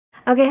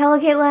Okay, hello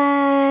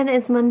Caitlin!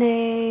 It's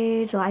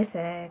Monday, July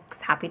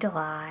 6th. Happy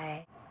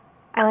July.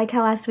 I like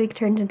how last week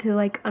turned into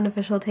like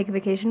unofficial take a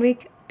vacation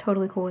week.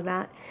 Totally cool with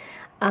that.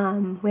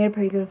 We had a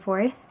pretty good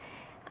 4th.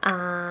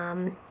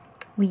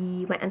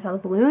 We went and saw the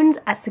balloons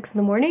at 6 in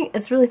the morning.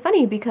 It's really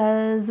funny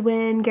because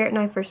when Garrett and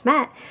I first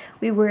met,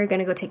 we were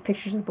gonna go take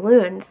pictures of the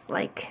balloons,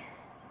 like,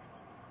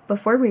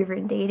 before we were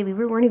even dated. We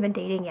weren't even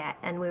dating yet,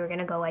 and we were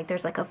gonna go, like,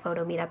 there's like a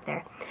photo meet up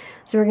there.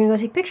 So we were gonna go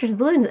take pictures of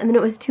the balloons, and then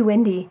it was too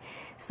windy,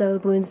 so the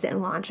balloons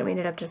didn't launch, and we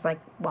ended up just like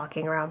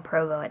walking around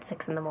Provo at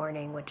 6 in the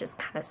morning, which is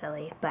kind of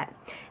silly. But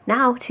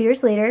now, 2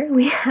 years later,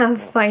 we have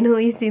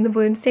finally seen the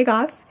balloons take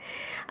off.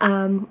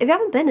 If you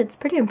haven't been, it's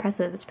pretty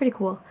impressive. It's pretty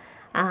cool.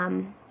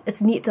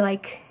 It's neat to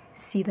like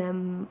see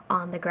them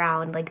on the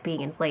ground, like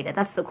being inflated.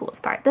 That's the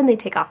coolest part. Then they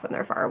take off when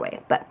they're far away,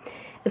 but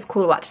it's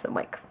cool to watch them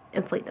like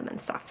inflate them and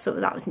stuff. So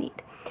that was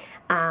neat.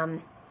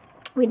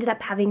 We ended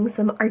up having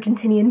some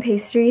Argentinian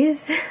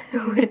pastries,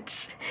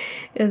 which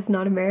is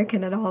not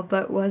American at all,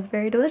 but was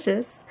very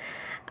delicious.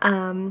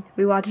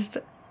 We watched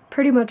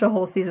pretty much a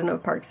whole season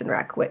of Parks and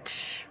Rec,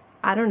 which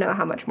I don't know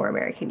how much more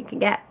American you can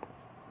get.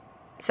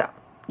 So,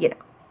 you know,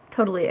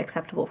 totally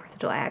acceptable 4th of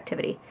July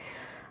activity.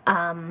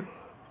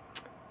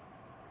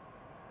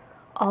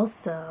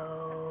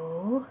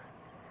 Also,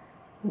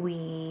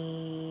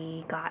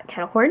 we got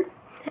kettle corn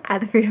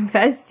at the Freedom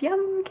Fest.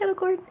 Yum, kettle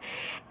corn.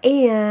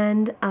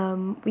 And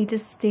we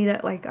just stayed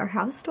at like our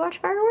house to watch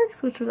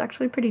fireworks, which was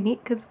actually pretty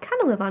neat because we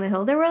kind of live on a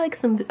hill. There were like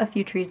a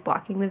few trees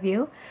blocking the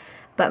view,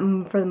 but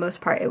for the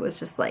most part it was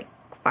just like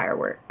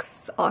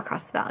fireworks all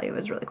across the valley. It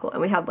was really cool,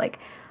 and we had like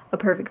a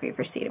perfect view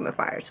for Stadium of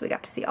Fire, so we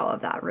got to see all of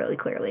that really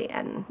clearly,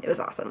 and it was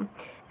awesome.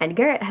 And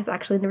Garrett has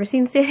actually never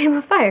seen Stadium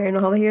of Fire in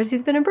all the years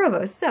he's been in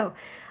Provo, so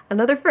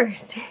another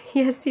first.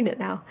 He has seen it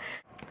now.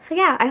 So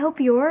yeah, I hope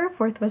your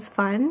 4th was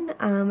fun.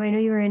 I know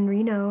you were in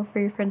Reno for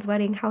your friend's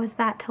wedding. How was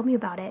that? Tell me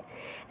about it.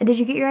 And did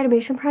you get your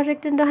animation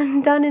project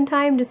done in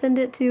time to send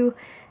it to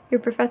your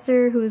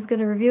professor who was going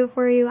to review it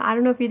for you? I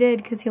don't know if you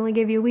did, because he only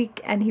gave you a week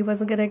and he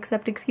wasn't going to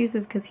accept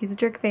excuses because he's a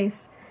jerk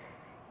face.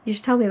 You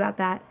should tell me about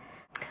that.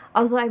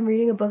 Also, I'm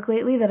reading a book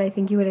lately that I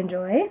think you would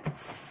enjoy.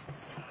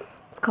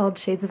 It's called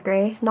Shades of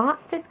Grey.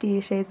 Not 50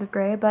 Shades of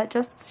Grey, but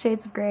just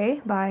Shades of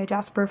Grey by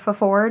Jasper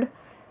Faford.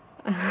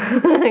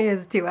 He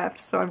has 2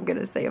 F's, so I'm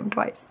gonna say him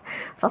twice.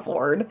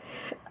 Faford.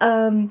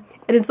 And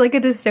it's like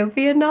a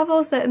dystopian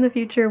novel set in the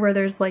future where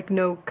there's like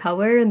no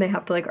color and they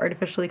have to like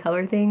artificially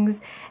color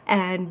things,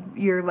 and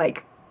you're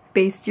like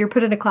you're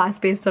put in a class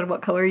based on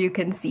what color you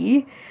can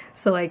see.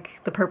 So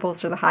like the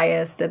purples are the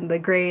highest and the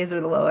grays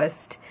are the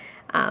lowest,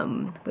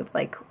 with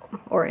like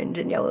orange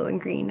and yellow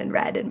and green and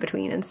red in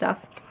between and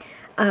stuff.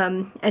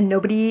 And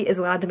nobody is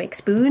allowed to make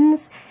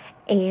spoons,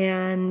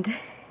 and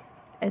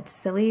it's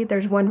silly.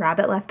 There's one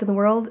rabbit left in the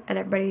world and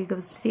everybody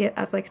goes to see it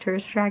as like a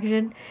tourist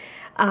attraction.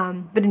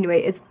 But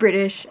anyway, it's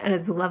British and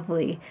it's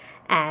lovely,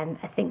 and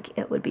I think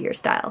it would be your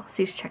style.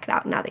 So you should check it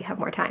out now that you have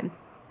more time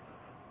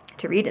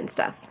to read and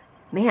stuff.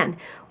 Man,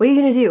 what are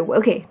you gonna do?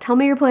 Okay, tell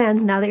me your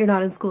plans now that you're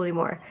not in school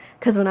anymore.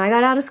 Because when I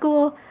got out of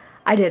school,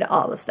 I did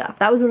all the stuff.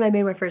 That was when I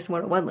made my first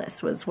 101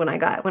 list, was when I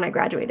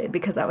graduated,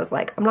 because I was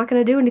like, I'm not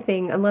gonna do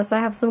anything unless I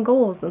have some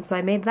goals, and so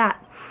I made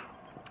that.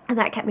 And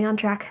that kept me on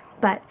track.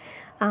 But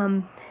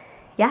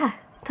yeah,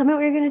 tell me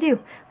what you're gonna do,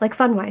 like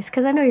fun-wise,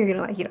 because I know you're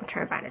gonna like, you know,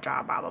 try and find a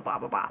job, blah, blah, blah,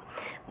 blah, blah.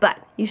 But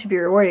you should be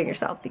rewarding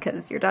yourself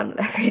because you're done with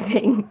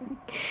everything.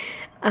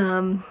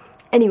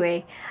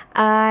 Anyway,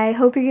 I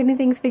hope you're getting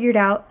things figured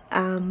out,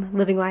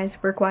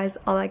 living-wise, work-wise,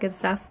 all that good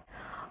stuff.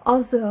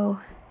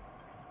 Also,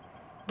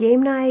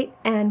 game night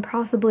and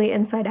possibly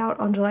Inside Out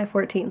on July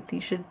 14th. You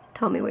should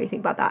tell me what you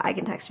think about that. I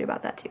can text you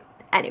about that too.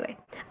 Anyway,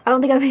 I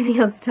don't think I have anything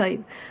else to tell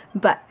you,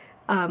 but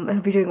I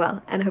hope you're doing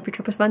well, and I hope your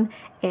trip was fun,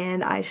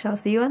 and I shall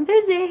see you on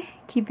Thursday.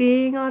 Keep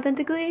being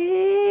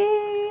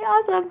authentically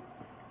awesome.